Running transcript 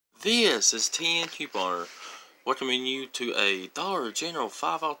This is TN Couponer, welcoming you to a Dollar General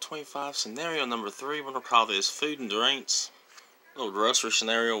 5 off 25 scenario number 3. We're going to call this food and drinks. A little grocery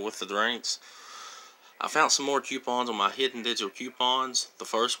scenario with the drinks. I found some more coupons on my hidden digital coupons. The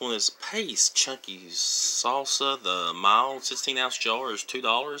first one is Pace Chunky Salsa. The mild 16-ounce jar is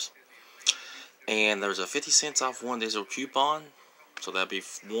 $2. And there's a 50 cents off one digital coupon. So that'd be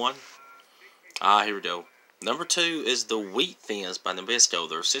one. Here we go. Number 2 is the Wheat Thins by Nabisco.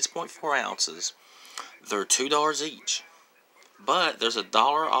 They're 6.4 ounces. They're $2 each. But there's a $1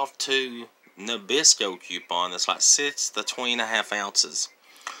 off 2 Nabisco coupon that's like 6 to 20.5 ounces.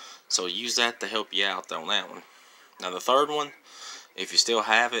 So use that to help you out on that one. Now the third one, if you still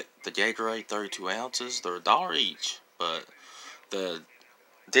have it, the Gatorade 32 ounces, they're $1 each. But the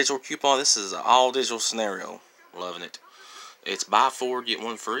digital coupon, this is an all digital scenario. Loving it. It's buy 4, get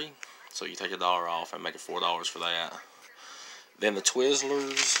 1 free. So you take $1 off and make it $4 for that. Then the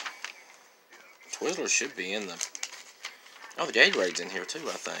Twizzlers. Twizzlers should be in the... Oh, the Gatorade's in here too,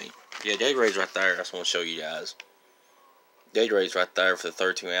 I think. Yeah, Gatorade's right there. I just want to show you guys. Gatorade's right there for the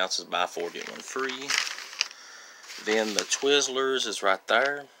 32 ounces. Buy 4, get 1 free. Then the Twizzlers is right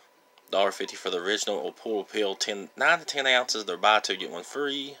there. $1.50 for the original or pool pill. 9 to 10 ounces. They're buy 2, get 1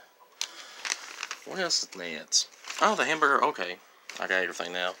 free. What else is next? Oh, the hamburger. Okay. I got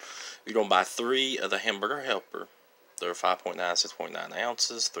everything now. You're going to buy 3 of the Hamburger Helper. They're 5.9, 6.9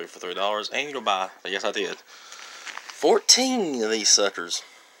 ounces. 3 for $3. And you're going to buy, yes I did, 14 of these suckers.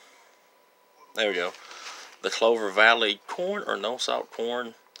 There we go. The Clover Valley corn or no salt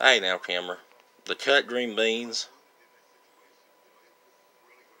corn. Hey now, camera. The cut green beans.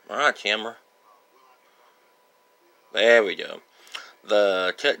 Alright, camera. There we go.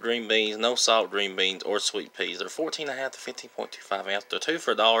 The cut green beans, no salt green beans, or sweet peas. They're 14.5 to 15.25 ounces. They're 2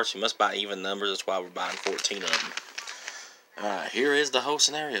 for $1. So you must buy even numbers. That's why we're buying 14 of them. Alright, here is the whole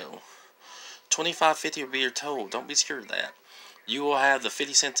scenario. $25.50 will be your total. Don't be scared of that. You will have the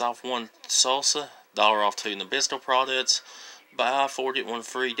 50 cents off one salsa, $1 off 2 Nabisco products, buy 4 get 1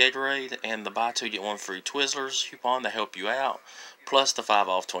 free Gatorade, and the buy 2 get 1 free Twizzlers coupon to help you out, plus the 5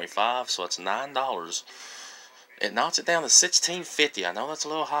 off 25, so it's $9. It knocks it down to $16.50. I know that's a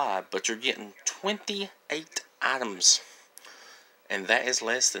little high, but you're getting 28 items, and that is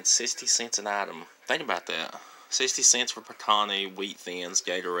less than 60 cents an item. Think about that. 60 cents for Pecani, Wheat Thins,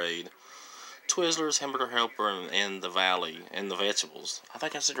 Gatorade, Twizzlers, Hamburger Helper, and the Valley, and the vegetables. I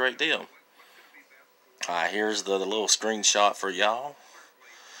think that's a great deal. Alright, here's the little screenshot for y'all.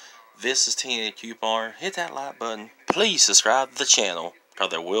 This is TN Couponer. Hit that like button. Please subscribe to the channel,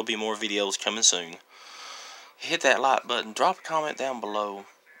 because there will be more videos coming soon. Hit that like button, drop a comment down below,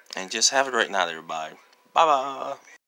 and just have a great night, everybody. Bye-bye.